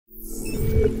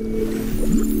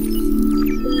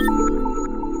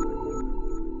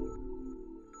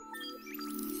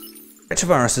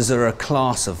Retroviruses are a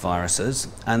class of viruses,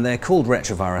 and they're called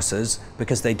retroviruses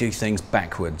because they do things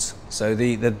backwards. So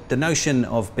the notion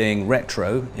of being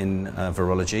retro in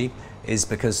virology is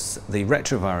because the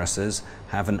retroviruses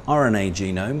have an RNA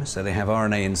genome, so they have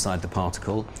RNA inside the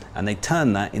particle, and they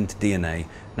turn that into DNA.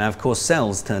 Now, of course,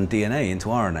 cells turn DNA into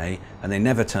RNA, and they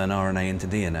never turn RNA into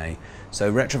DNA. So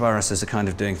retroviruses are kind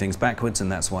of doing things backwards, and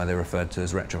that's why they're referred to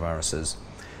as retroviruses.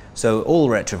 So all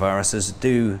retroviruses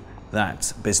do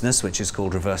that business, which is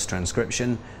called reverse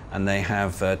transcription, and they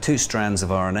have two strands of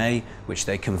RNA which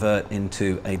they convert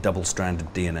into a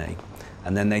double-stranded DNA.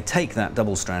 And then they take that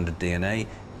double-stranded DNA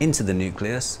into the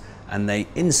nucleus and they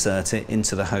insert it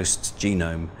into the host's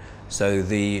genome. So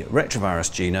the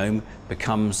retrovirus genome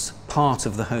becomes part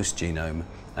of the host genome,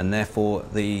 and therefore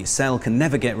the cell can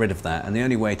never get rid of that, and the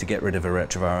only way to get rid of a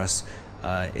retrovirus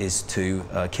is to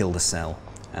kill the cell.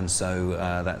 And so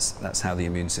that's how the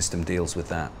immune system deals with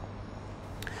that.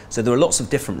 So there are lots of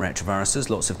different retroviruses,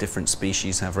 lots of different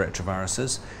species have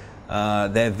retroviruses.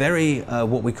 They're very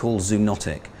what we call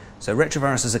zoonotic. So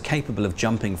retroviruses are capable of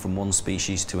jumping from one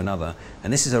species to another,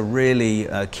 and this is a really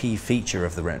key feature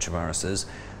of the retroviruses.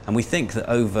 And we think that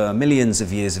over millions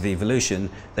of years of evolution,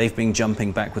 they've been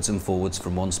jumping backwards and forwards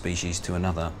from one species to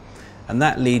another. And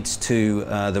that leads to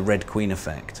the Red Queen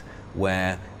effect,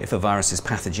 where if a virus is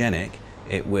pathogenic,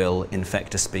 it will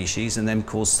infect a species and then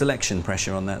cause selection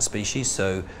pressure on that species.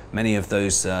 So many of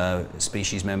those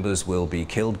species members will be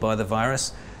killed by the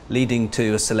virus, leading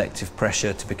to a selective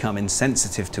pressure to become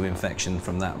insensitive to infection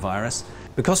from that virus.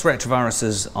 Because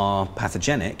retroviruses are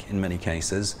pathogenic in many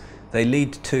cases, they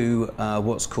lead to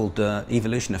what's called the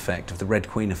evolution effect of the Red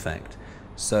Queen effect.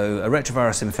 So a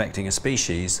retrovirus infecting a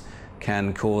species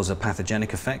can cause a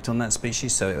pathogenic effect on that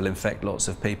species, so it will infect lots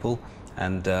of people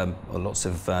and lots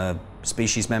of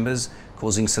species members,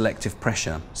 causing selective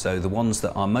pressure. So the ones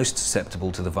that are most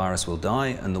susceptible to the virus will die,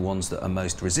 and the ones that are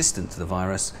most resistant to the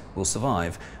virus will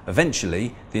survive.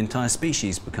 Eventually, the entire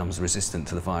species becomes resistant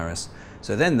to the virus.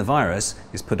 So then the virus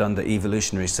is put under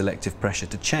evolutionary selective pressure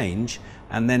to change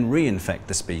and then reinfect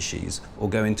the species or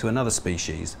go into another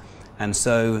species. And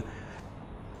so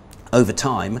over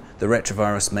time, the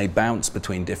retrovirus may bounce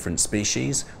between different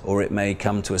species, or it may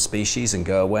come to a species and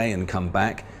go away and come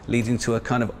back, leading to a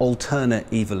kind of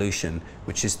alternate evolution,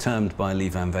 which is termed by Lee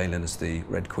Van Valen as the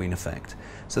Red Queen effect.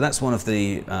 So that's one of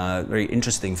the very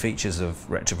interesting features of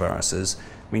retroviruses,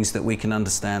 means that we can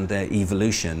understand their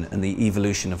evolution and the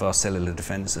evolution of our cellular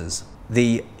defenses.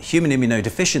 The human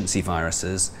immunodeficiency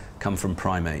viruses come from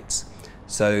primates.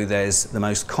 So there's the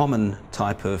most common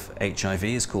type of HIV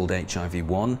is called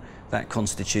HIV-1. That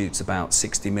constitutes about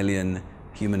 60 million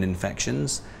human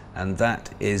infections, and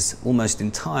that is almost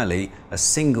entirely a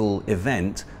single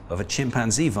event of a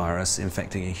chimpanzee virus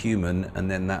infecting a human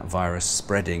and then that virus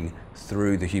spreading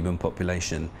through the human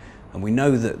population. And we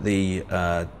know that the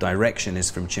direction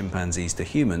is from chimpanzees to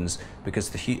humans because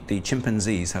the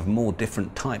chimpanzees have more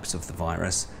different types of the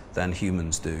virus than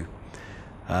humans do.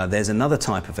 There's another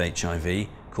type of HIV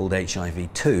called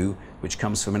HIV-2, which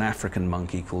comes from an African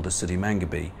monkey called a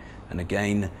Sudi-Mangabe. And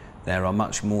again, there are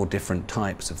much more different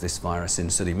types of this virus in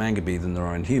Sudi-Mangabe than there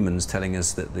are in humans, telling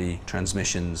us that the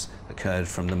transmissions occurred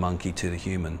from the monkey to the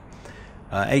human.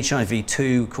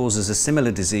 HIV-2 causes a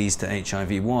similar disease to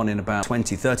HIV-1 in about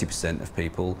 20–30% of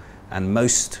people, and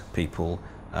most people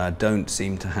don't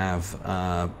seem to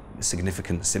have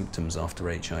significant symptoms after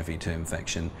HIV-2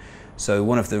 infection. So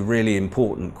one of the really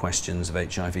important questions of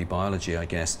HIV biology, I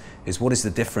guess, is what is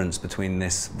the difference between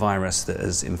this virus that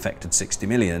has infected 60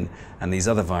 million and these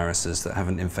other viruses that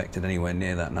haven't infected anywhere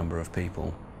near that number of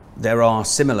people? There are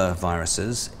similar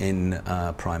viruses in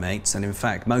primates, and in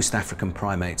fact most African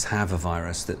primates have a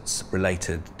virus that's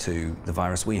related to the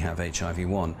virus we have,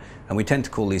 HIV-1, and we tend to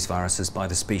call these viruses by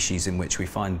the species in which we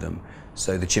find them.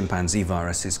 So the chimpanzee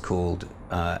virus is called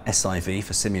SIV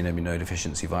for simian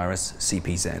immunodeficiency virus,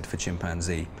 CPZ for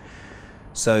chimpanzee.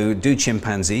 So do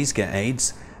chimpanzees get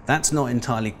AIDS? That's not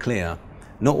entirely clear.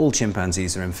 Not all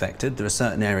chimpanzees are infected. There are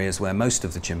certain areas where most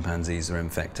of the chimpanzees are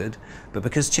infected, but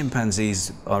because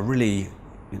chimpanzees are really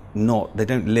they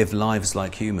don't live lives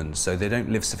like humans, so they don't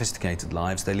live sophisticated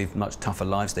lives, they live much tougher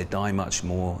lives, they die much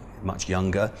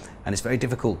younger, and it's very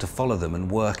difficult to follow them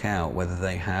and work out whether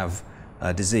they have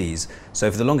disease.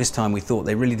 So for the longest time we thought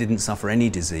they really didn't suffer any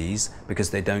disease because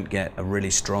they don't get a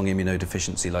really strong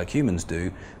immunodeficiency like humans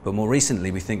do, but more recently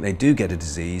we think they do get a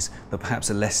disease, but perhaps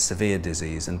a less severe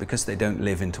disease, and because they don't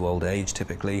live into old age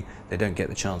typically, they don't get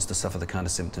the chance to suffer the kind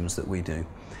of symptoms that we do.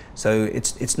 So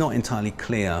it's not entirely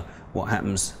clear what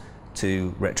happens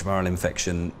to retroviral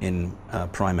infection in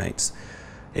primates.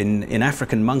 In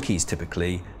African monkeys,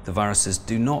 typically, the viruses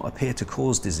do not appear to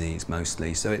cause disease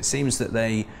mostly. So it seems that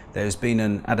there's been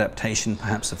an adaptation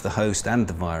perhaps of the host and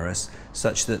the virus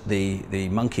such that the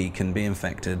monkey can be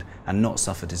infected and not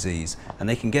suffer disease. And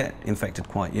they can get infected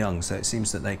quite young, so it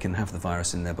seems that they can have the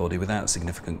virus in their body without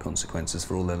significant consequences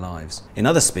for all their lives. In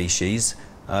other species,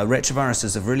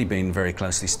 retroviruses have really been very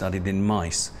closely studied in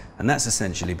mice. And that's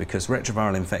essentially because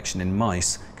retroviral infection in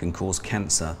mice can cause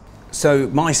cancer. So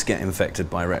mice get infected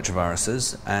by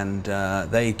retroviruses, and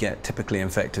they get typically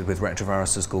infected with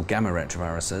retroviruses called gamma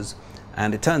retroviruses.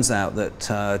 And it turns out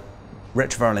that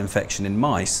retroviral infection in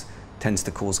mice tends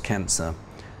to cause cancer.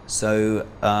 So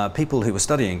people who were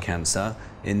studying cancer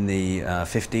in the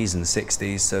 50s and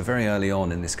 60s, so very early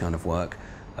on in this kind of work,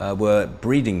 were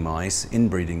breeding mice,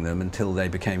 inbreeding them until they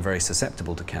became very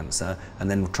susceptible to cancer,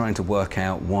 and then trying to work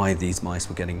out why these mice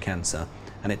were getting cancer.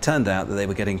 And it turned out that they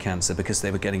were getting cancer because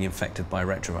they were getting infected by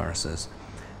retroviruses.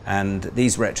 And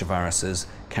these retroviruses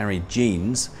carried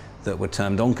genes that were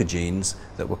termed oncogenes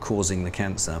that were causing the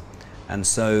cancer. And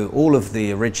so all of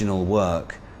the original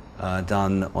work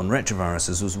done on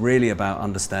retroviruses was really about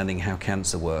understanding how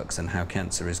cancer works and how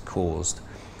cancer is caused.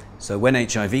 So when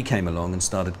HIV came along and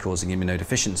started causing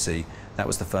immunodeficiency, that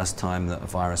was the first time that a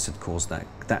virus had caused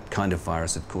that kind of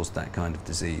virus had caused that kind of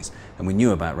disease. And we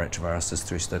knew about retroviruses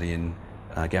through studying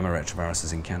gamma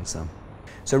retroviruses in cancer.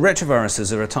 So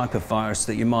retroviruses are a type of virus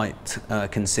that you might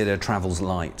consider travels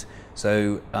light.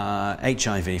 So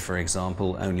HIV, for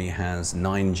example, only has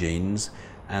 9 genes,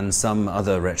 and some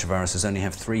other retroviruses only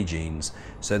have 3 genes.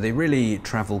 So they really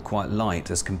travel quite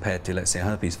light as compared to, let's say, a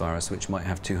herpes virus, which might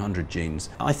have 200 genes.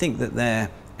 I think that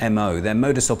their MO, their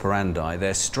modus operandi,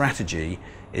 their strategy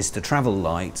is to travel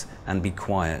light and be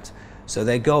quiet. So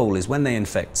their goal is, when they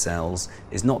infect cells,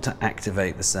 is not to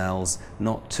activate the cells,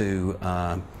 not to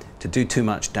do too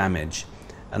much damage.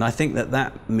 And I think that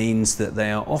that means that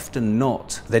they are often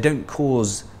they don't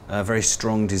cause very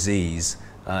strong disease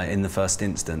in the first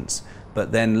instance,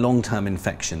 but then long-term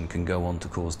infection can go on to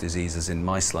cause diseases in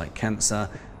mice like cancer,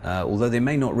 although they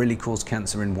may not really cause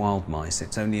cancer in wild mice.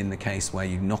 It's only in the case where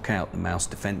you knock out the mouse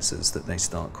defenses that they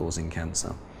start causing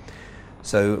cancer.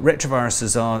 So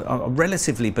retroviruses are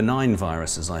relatively benign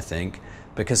viruses, I think,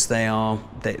 because they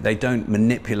don't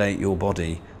manipulate your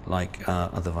body like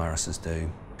other viruses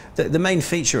do. The main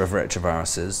feature of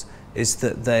retroviruses is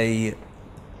that they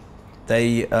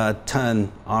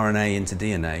turn RNA into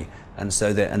DNA,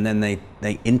 and then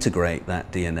they integrate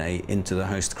that DNA into the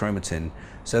host chromatin.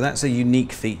 So that's a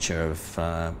unique feature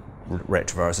of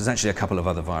retroviruses. Actually, a couple of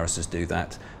other viruses do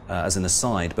that as an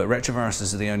aside, but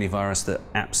retroviruses are the only virus that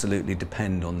absolutely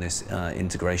depend on this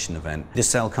integration event. The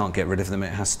cell can't get rid of them.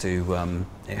 It has to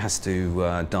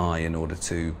die in order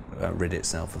to rid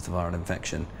itself of the viral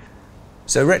infection.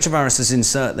 So retroviruses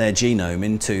insert their genome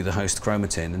into the host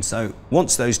chromatin, and so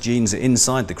once those genes are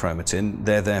inside the chromatin,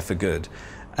 they're there for good.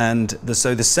 And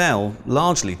so the cell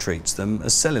largely treats them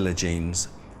as cellular genes.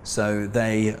 So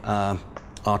they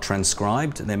are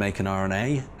transcribed, they make an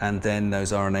RNA, and then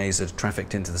those RNAs are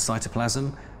trafficked into the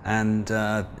cytoplasm, and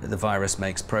the virus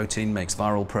makes protein, makes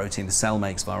viral protein, the cell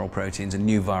makes viral proteins, and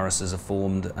new viruses are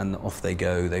formed, and off they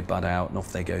go, they bud out, and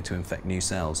off they go to infect new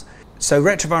cells. So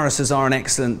retroviruses are an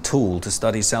excellent tool to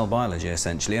study cell biology,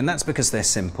 essentially, and that's because they're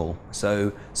simple.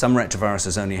 So some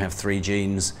retroviruses only have 3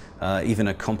 genes, even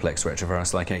a complex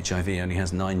retrovirus like HIV only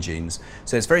has 9 genes.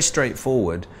 So it's very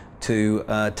straightforward to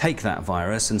take that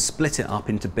virus and split it up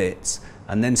into bits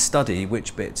and then study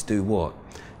which bits do what.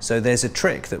 So there's a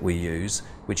trick that we use,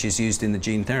 which is used in the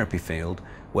gene therapy field,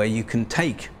 where you can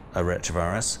take a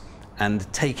retrovirus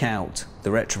and take out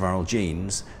the retroviral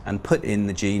genes and put in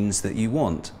the genes that you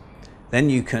want. Then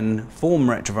you can form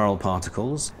retroviral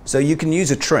particles. So you can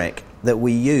use a trick that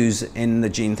we use in the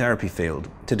gene therapy field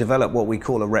to develop what we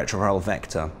call a retroviral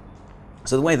vector.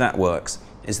 So the way that works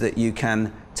is that you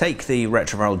can take the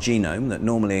retroviral genome that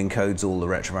normally encodes all the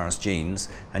retrovirus genes,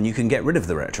 and you can get rid of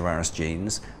the retrovirus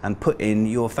genes and put in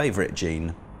your favorite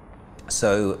gene.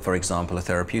 So, for example, a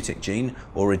therapeutic gene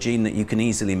or a gene that you can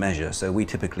easily measure. So we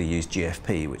typically use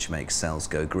GFP, which makes cells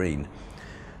go green.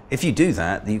 If you do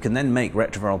that, you can then make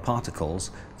retroviral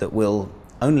particles that will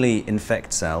only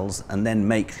infect cells and then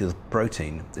make the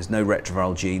protein. There's no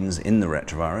retroviral genes in the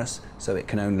retrovirus, so it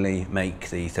can only make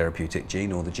the therapeutic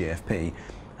gene or the GFP.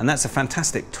 And that's a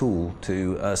fantastic tool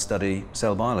to study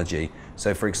cell biology.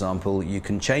 So, for example, you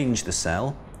can change the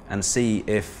cell and see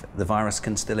if the virus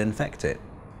can still infect it.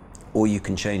 Or you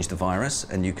can change the virus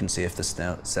and you can see if the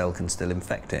cell can still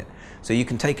infect it. So you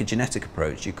can take a genetic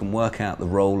approach, you can work out the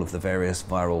role of the various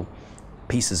viral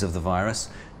pieces of the virus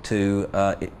to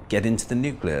get into the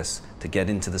nucleus, to get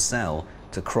into the cell,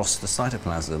 to cross the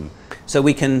cytoplasm. So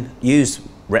we can use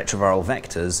retroviral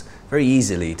vectors very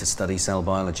easily to study cell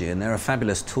biology, and they're a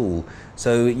fabulous tool.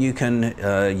 So you can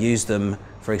use them,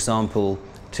 for example,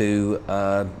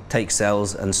 to take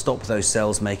cells and stop those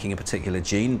cells making a particular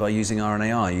gene by using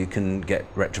RNAi. You can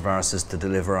get retroviruses to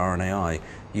deliver RNAi.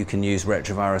 You can use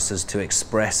retroviruses to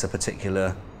express a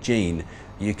particular gene.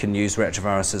 You can use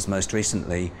retroviruses most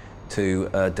recently to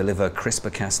deliver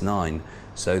CRISPR-Cas9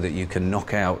 so that you can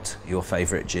knock out your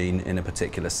favorite gene in a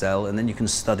particular cell, and then you can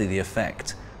study the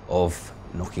effect of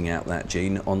knocking out that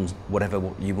gene on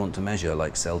whatever you want to measure,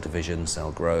 like cell division,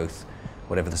 cell growth,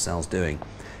 whatever the cell's doing.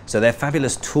 So they're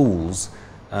fabulous tools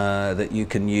that you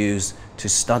can use to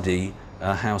study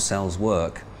how cells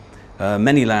work.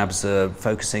 Many labs are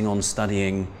focusing on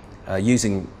studying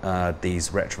using these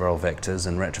retroviral vectors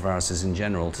and retroviruses in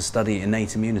general to study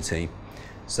innate immunity.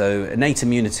 So innate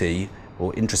immunity,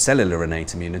 or intracellular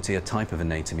innate immunity, a type of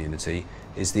innate immunity,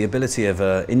 is the ability of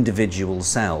an individual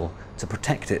cell to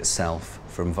protect itself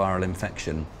from viral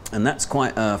infection. And that's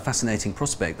quite a fascinating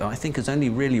prospect that I think has only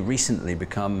really recently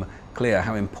become clear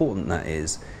how important that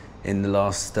is in the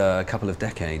last couple of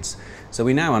decades. So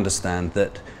we now understand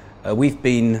that we've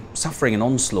been suffering an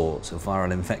onslaught of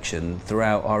viral infection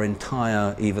throughout our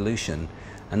entire evolution.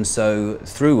 And so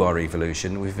through our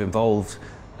evolution, we've evolved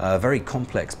very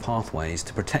complex pathways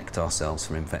to protect ourselves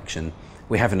from infection.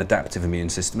 We have an adaptive immune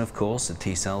system, of course, of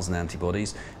T cells and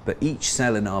antibodies, but each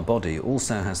cell in our body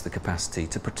also has the capacity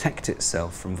to protect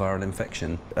itself from viral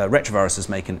infection. Retroviruses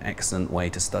make an excellent way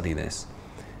to study this.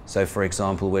 So, for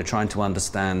example, we're trying to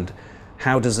understand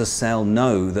how does a cell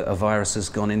know that a virus has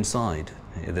gone inside,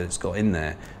 that it's got in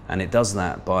there, and it does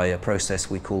that by a process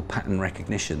we call pattern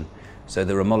recognition. So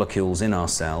there are molecules in our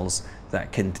cells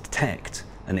that can detect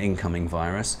an incoming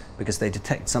virus because they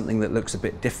detect something that looks a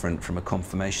bit different from a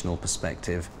conformational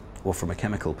perspective or from a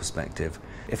chemical perspective.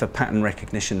 If a pattern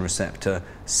recognition receptor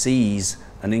sees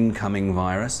an incoming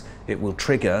virus, it will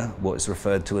trigger what is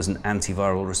referred to as an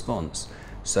antiviral response.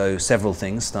 So several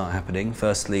things start happening.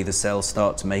 Firstly, the cell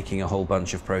starts making a whole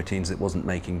bunch of proteins it wasn't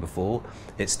making before.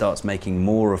 It starts making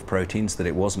more of proteins that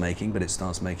it was making, but it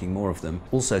starts making more of them.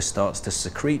 Also starts to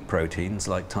secrete proteins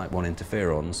like type 1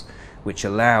 interferons, which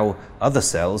allow other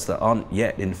cells that aren't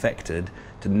yet infected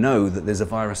to know that there's a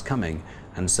virus coming.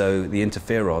 And so the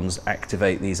interferons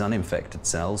activate these uninfected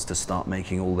cells to start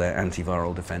making all their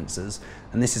antiviral defenses.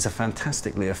 And this is a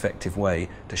fantastically effective way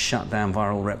to shut down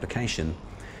viral replication.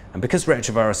 And because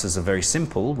retroviruses are very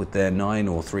simple with their 9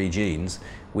 or 3 genes,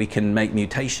 we can make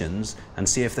mutations and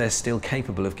see if they're still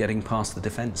capable of getting past the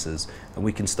defenses. And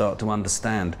we can start to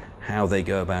understand how they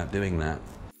go about doing that.